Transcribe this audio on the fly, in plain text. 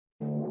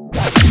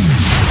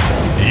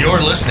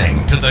You're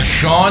listening to the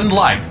Sean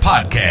Light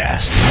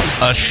Podcast,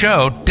 a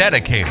show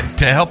dedicated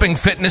to helping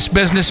fitness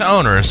business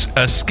owners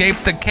escape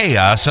the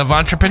chaos of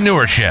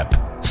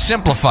entrepreneurship,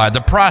 simplify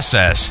the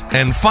process,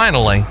 and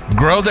finally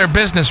grow their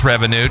business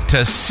revenue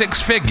to six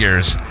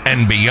figures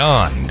and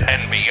beyond.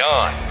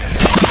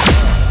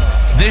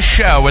 This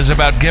show is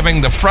about giving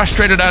the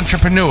frustrated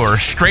entrepreneur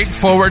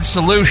straightforward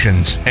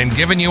solutions and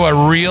giving you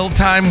a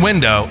real-time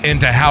window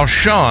into how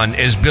Sean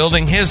is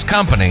building his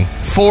company,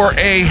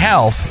 4A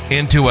Health,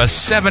 into a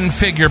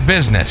seven-figure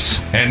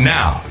business. And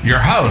now, your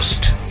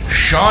host,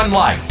 Sean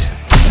Light.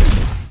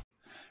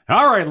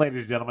 All right,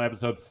 ladies and gentlemen,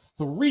 episode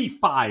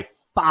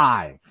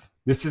 355.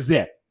 This is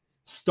it.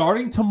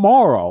 Starting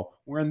tomorrow,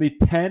 we're in the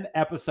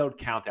 10-episode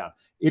countdown.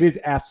 It is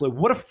absolutely,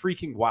 what a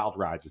freaking wild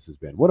ride this has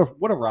been. What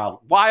a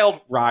wild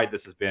ride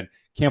this has been.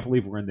 Can't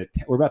believe we're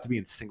about to be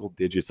in single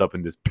digits up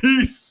in this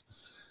piece.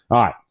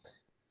 All right,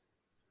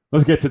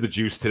 let's get to the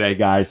juice today,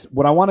 guys.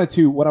 What I wanted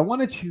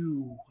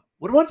to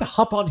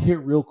hop on here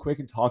real quick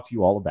and talk to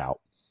you all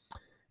about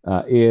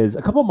is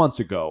a couple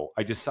months ago,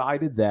 I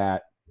decided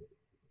that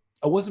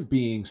I wasn't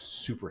being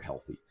super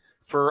healthy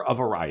for a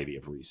variety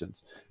of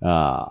reasons.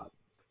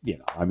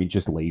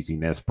 Just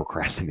laziness,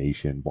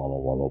 procrastination, blah, blah,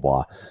 blah,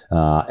 blah,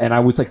 blah. And I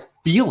was like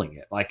feeling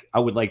it. Like I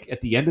would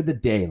at the end of the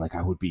day, like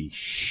I would be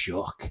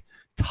shook,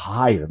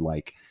 tired,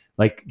 like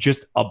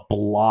just a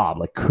blob,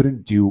 like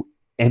couldn't do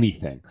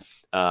anything.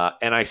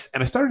 And I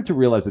started to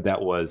realize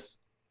that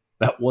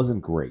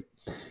wasn't great.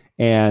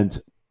 And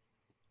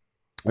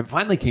I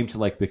finally came to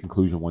the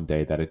conclusion one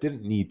day that it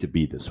didn't need to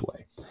be this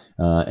way.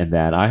 And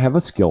that I have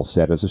a skill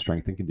set as a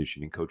strength and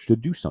conditioning coach to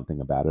do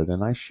something about it,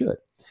 and I should.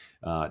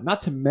 Not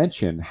to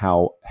mention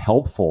how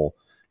helpful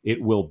it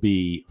will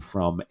be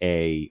from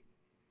a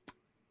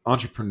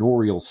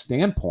entrepreneurial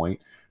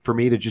standpoint for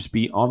me to just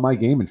be on my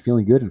game and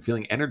feeling good and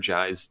feeling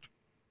energized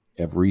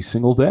every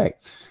single day.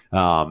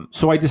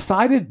 So I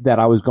decided that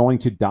I was going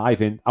to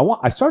dive in.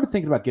 I started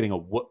thinking about getting a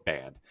Whoop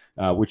band,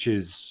 which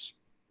is,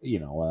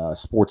 a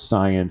sports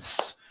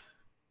science,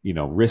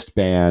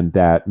 wristband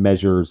that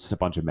measures a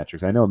bunch of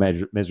metrics. I know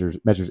it measures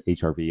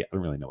HRV. I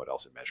don't really know what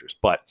else it measures,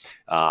 but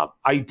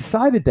I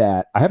decided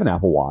that I have an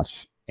Apple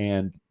Watch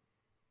and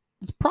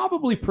it's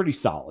probably pretty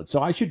solid.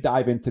 So I should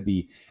dive into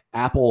the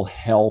Apple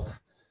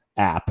Health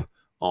app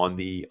on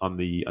the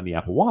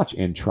Apple Watch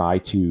and try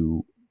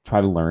to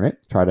learn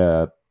it, try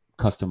to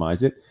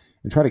customize it,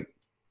 and try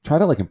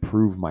to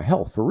improve my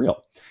health for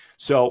real.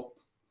 So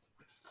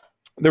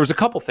there was a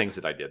couple things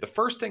that I did. The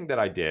first thing that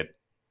I did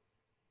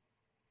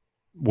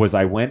was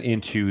I went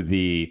into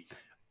the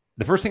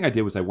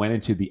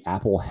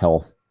Apple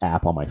Health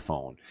app on my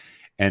phone,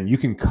 and you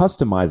can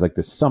customize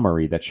the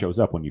summary that shows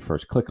up when you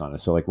first click on it.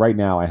 So right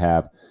now I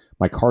have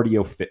my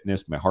cardio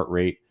fitness, my heart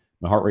rate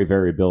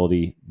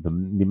variability, the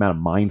amount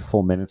of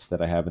mindful minutes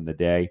that I have in the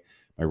day,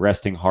 my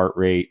resting heart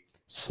rate,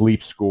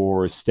 sleep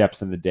scores,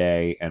 steps in the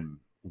day, and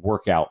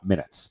workout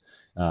minutes.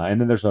 And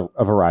then there's a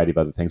variety of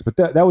other things, but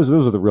those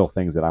are the real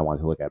things that I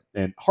wanted to look at.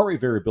 And heart rate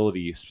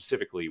variability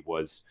specifically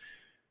was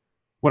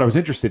what I was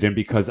interested in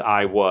because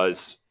I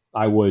was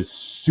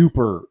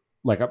super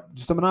I'm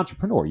an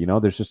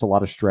entrepreneur. There's just a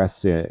lot of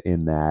stress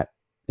in that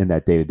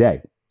day to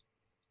day.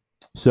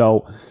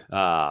 So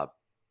I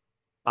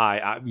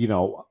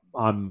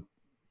don't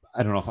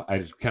know if I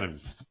just kind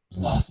of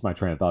lost my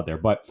train of thought there,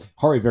 but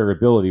heart rate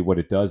variability, what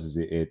it does is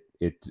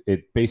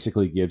it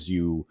basically gives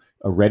you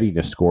a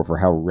readiness score for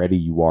how ready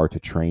you are to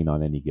train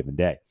on any given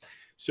day.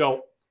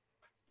 So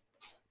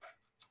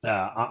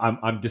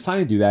I'm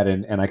deciding to do that,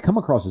 and I come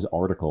across this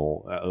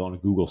article on a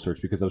Google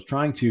search because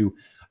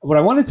what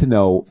I wanted to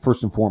know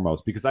first and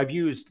foremost, because I've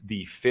used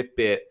the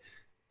Fitbit,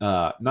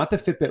 not the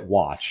Fitbit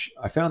watch.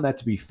 I found that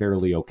to be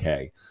fairly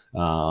okay.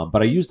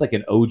 But I used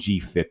an OG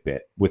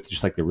Fitbit with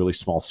just the really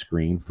small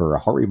screen for a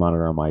heart rate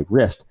monitor on my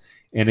wrist,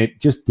 and it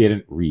just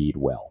didn't read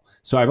well.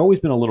 So I've always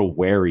been a little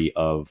wary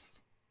of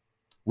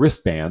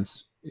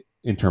wristbands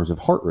in terms of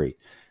heart rate.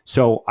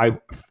 So I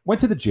went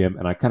to the gym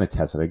and I kind of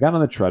tested. I got on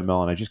the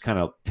treadmill and I just kind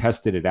of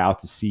tested it out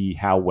to see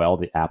how well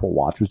the Apple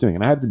Watch was doing.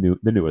 And I have the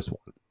newest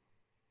one.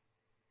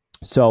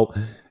 So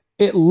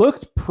it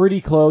looked pretty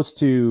close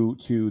to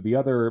the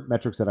other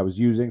metrics that I was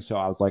using. So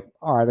I was like,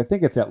 all right, I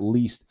think it's at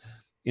least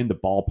in the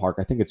ballpark.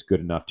 I think it's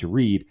good enough to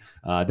read.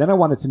 Then I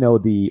wanted to know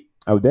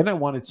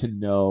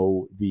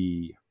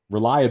the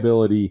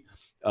reliability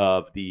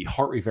of the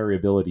heart rate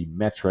variability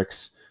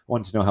metrics. I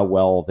wanted to know how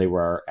well they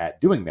were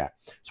at doing that.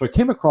 So I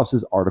came across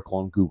this article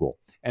on Google,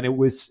 and it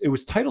was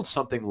titled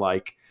something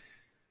like,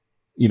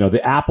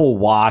 the Apple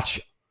Watch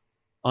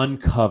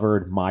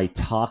uncovered my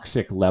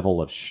toxic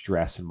level of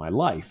stress in my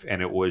life,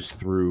 and it was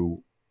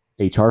through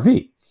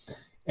HRV.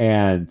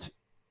 And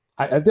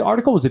the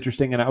article was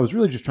interesting, and I was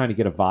really just trying to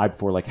get a vibe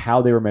for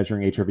how they were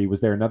measuring HRV.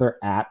 Was there another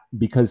app?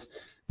 Because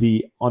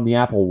on the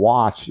Apple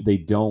Watch, they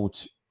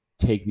don't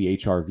take the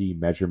HRV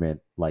measurement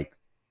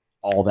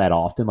all that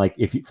often.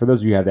 For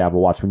those of you who have the Apple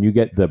Watch, when you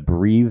get the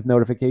breathe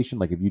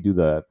notification, if you do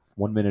the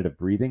 1 minute of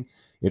breathing,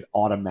 it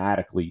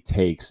automatically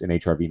takes an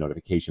HRV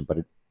notification, but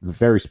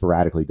very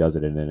sporadically does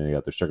it in any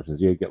other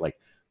circumstances. You get like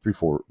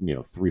 3-4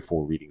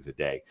 readings a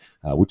day,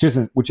 which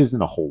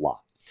isn't a whole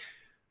lot.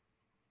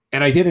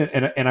 And I didn't,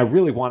 and I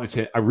really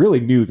I really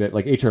knew that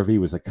like HRV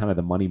was like kind of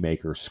the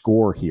moneymaker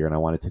score here, and I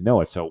wanted to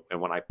know it. So, and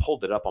when I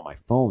pulled it up on my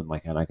phone,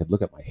 like, and I could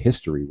look at my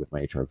history with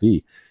my HRV,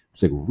 it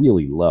was like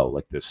really low.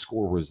 Like the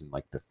score was in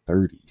like the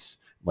 30s,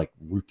 like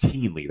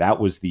routinely. That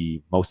was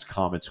the most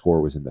common score,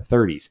 was in the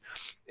 30s,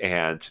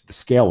 and the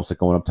scale was like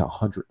going up to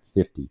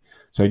 150.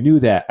 So I knew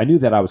that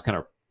I was kind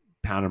of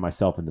pounding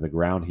myself into the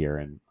ground here,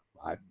 and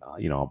I,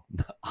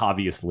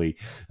 obviously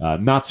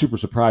not super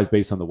surprised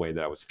based on the way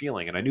that I was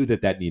feeling. And I knew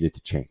that needed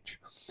to change.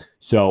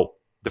 So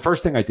the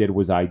first thing I did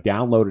was I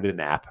downloaded an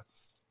app.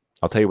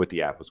 I'll tell you what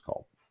the app was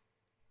called.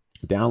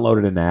 I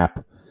downloaded an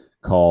app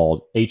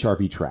called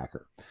HRV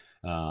Tracker.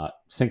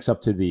 Syncs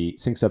up to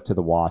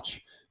the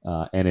watch,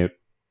 and it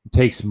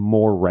takes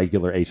more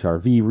regular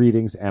HRV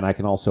readings. And I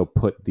can also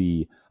put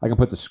the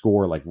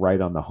score like right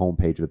on the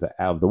homepage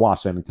of the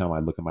watch. So anytime I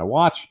look at my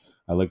watch,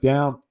 I look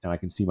down and I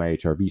can see my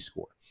HRV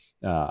score.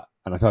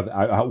 And I thought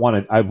I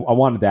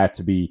wanted that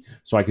to be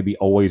so I could be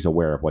always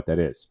aware of what that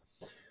is.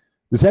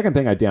 The second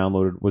thing I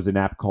downloaded was an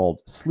app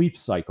called Sleep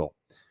Cycle,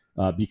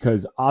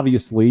 because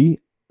obviously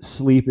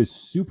sleep is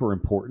super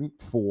important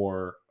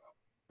for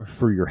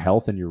your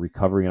health and your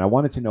recovery. And I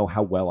wanted to know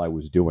how well I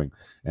was doing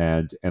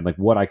and like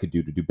what I could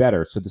do to do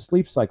better. So the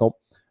Sleep Cycle,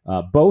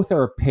 both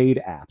are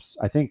paid apps.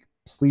 I think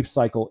Sleep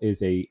Cycle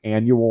is a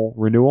annual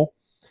renewal,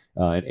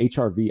 and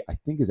HRV I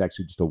think is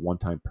actually just a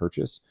one-time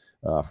purchase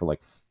for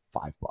like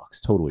 $5,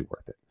 totally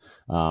worth it.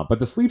 But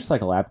the Sleep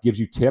Cycle app gives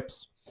you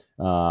tips.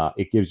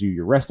 It gives you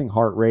your resting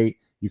heart rate.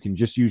 You can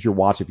just use your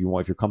watch if you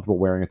want, if you're comfortable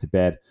wearing it to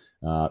bed.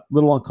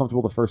 Little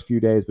uncomfortable the first few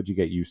days, but you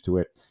get used to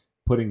it.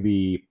 Putting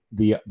the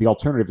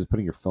alternative is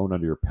putting your phone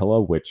under your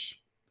pillow,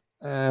 which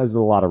there's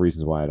a lot of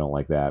reasons why I don't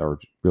like that, or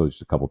really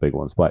just a couple big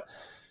ones. But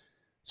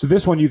so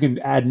this one, you can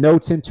add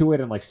notes into it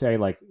and like say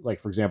like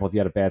for example, if you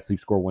had a bad sleep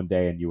score one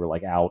day and you were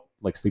like out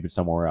like sleeping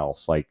somewhere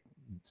else, like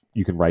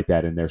you can write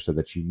that in there so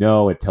that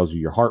it tells you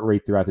your heart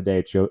rate throughout the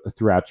day,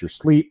 throughout your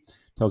sleep,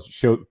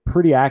 show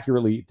pretty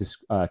accurately,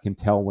 can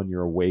tell when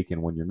you're awake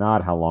and when you're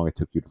not, how long it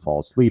took you to fall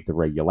asleep, the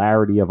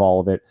regularity of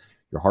all of it,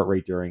 your heart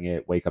rate during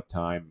it, wake up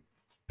time,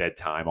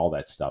 bedtime, all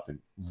that stuff, and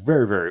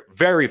very, very,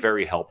 very,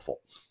 very helpful.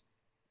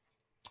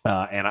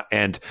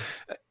 And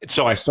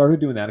so I started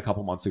doing that a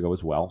couple months ago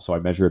as well. So I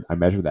measured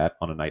that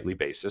on a nightly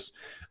basis.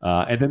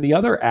 And then the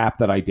other app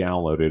that I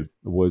downloaded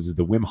was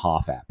the Wim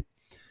Hof app.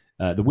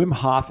 The Wim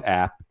Hof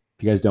app,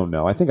 if you guys don't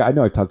know, I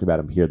know I've talked about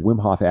him here. The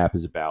Wim Hof app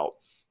is about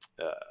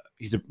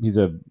he's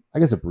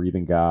a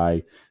breathing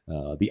guy,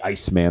 the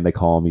Iceman they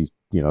call him.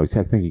 I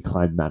think he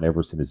climbed Mount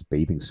Everest in his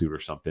bathing suit or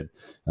something,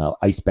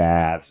 ice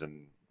baths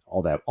and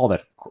all that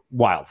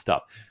wild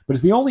stuff. But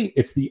it's the only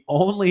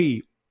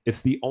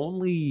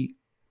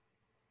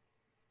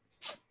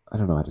I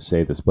don't know how to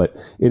say this, but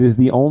it is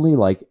the only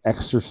like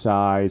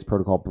exercise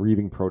protocol,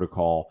 breathing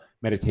protocol,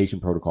 meditation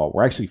protocol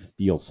where I actually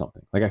feel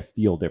something. Like I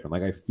feel different.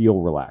 Like I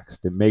feel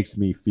relaxed. It makes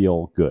me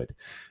feel good.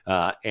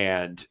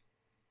 And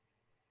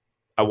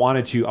I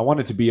wanted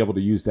to be able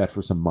to use that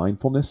for some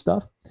mindfulness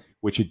stuff,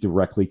 which it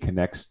directly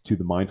connects to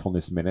the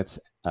mindfulness minutes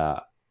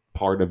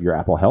part of your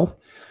Apple Health.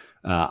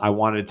 I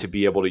wanted to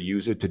be able to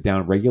use it to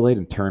downregulate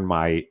and turn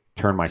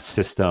my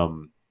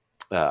system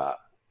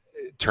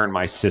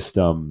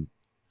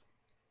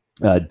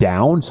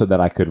down so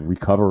that I could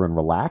recover and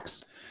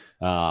relax.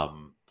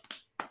 And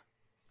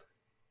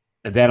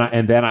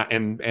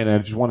I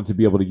just wanted to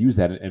be able to use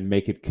that and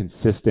make it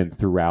consistent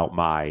throughout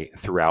my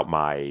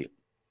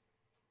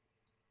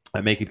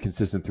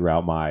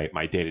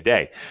day to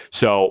day.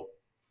 So,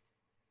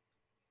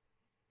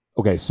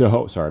 okay.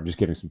 So sorry, I'm just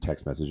getting some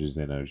text messages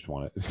in. I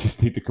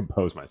just need to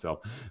compose myself.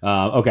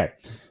 Okay.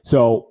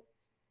 So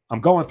I'm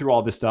going through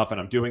all this stuff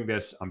and I'm doing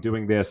this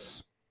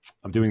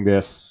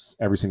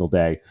every single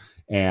day.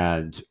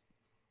 And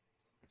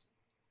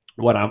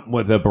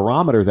what the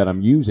barometer that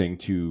I'm using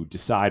to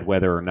decide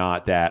whether or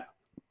not that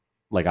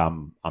like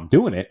I'm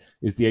doing it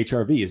is the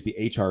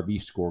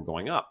HRV score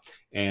going up.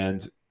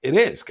 And it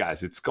is,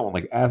 guys. It's going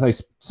like, as I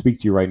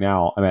speak to you right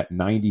now, I'm at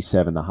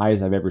 97. The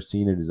highest I've ever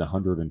seen it is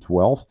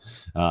 112.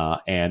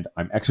 And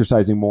I'm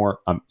exercising more.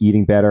 I'm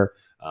eating better.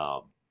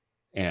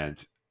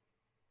 And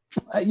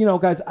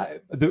guys,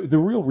 the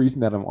real reason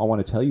that I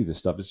want to tell you this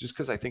stuff is just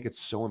because I think it's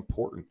so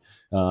important.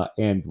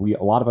 And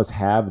a lot of us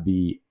have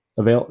the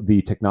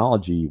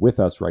technology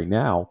with us right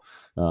now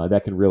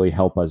that can really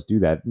help us do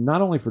that.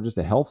 Not only for just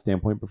a health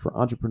standpoint, but for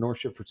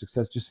entrepreneurship, for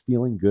success, just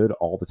feeling good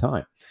all the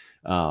time.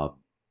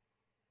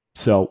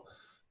 So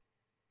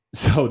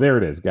there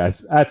it is,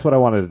 guys. That's what I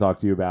wanted to talk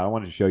to you about. I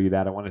wanted to show you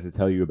that. I wanted to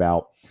tell you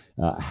about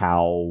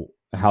how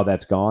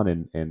that's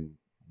gone and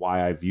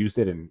why I've used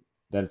it and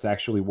that it's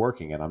actually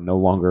working. And I'm no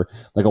longer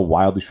like a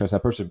wildly stressed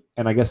out person.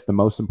 And I guess the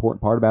most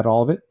important part about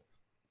all of it,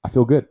 I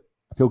feel good.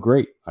 I feel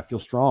great. I feel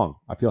strong.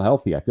 I feel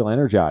healthy. I feel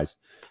energized.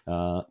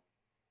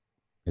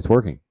 It's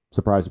working.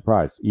 Surprise,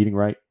 surprise. Eating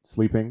right,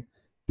 sleeping,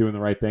 doing the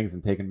right things,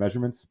 and taking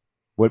measurements.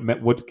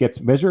 What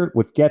gets measured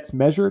gets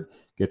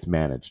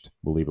managed.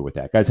 We'll leave it with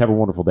that. Guys, have a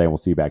wonderful day, and we'll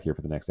see you back here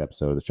for the next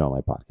episode of the Sean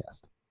Light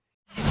Podcast.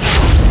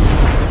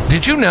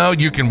 Did you know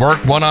you can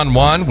work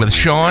one-on-one with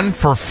Sean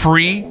for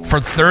free for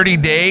 30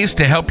 days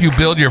to help you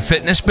build your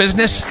fitness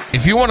business?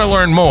 If you want to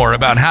learn more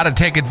about how to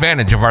take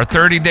advantage of our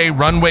 30-day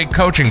runway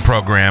coaching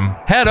program,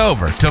 head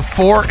over to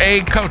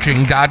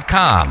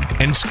 4acoaching.com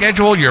and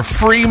schedule your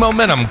free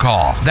momentum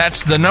call.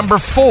 That's the number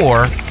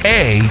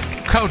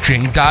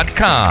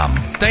 4acoaching.com.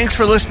 Thanks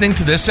for listening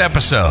to this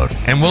episode,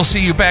 and we'll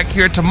see you back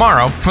here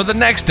tomorrow for the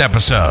next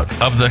episode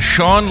of the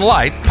Sean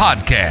Light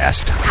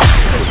Podcast.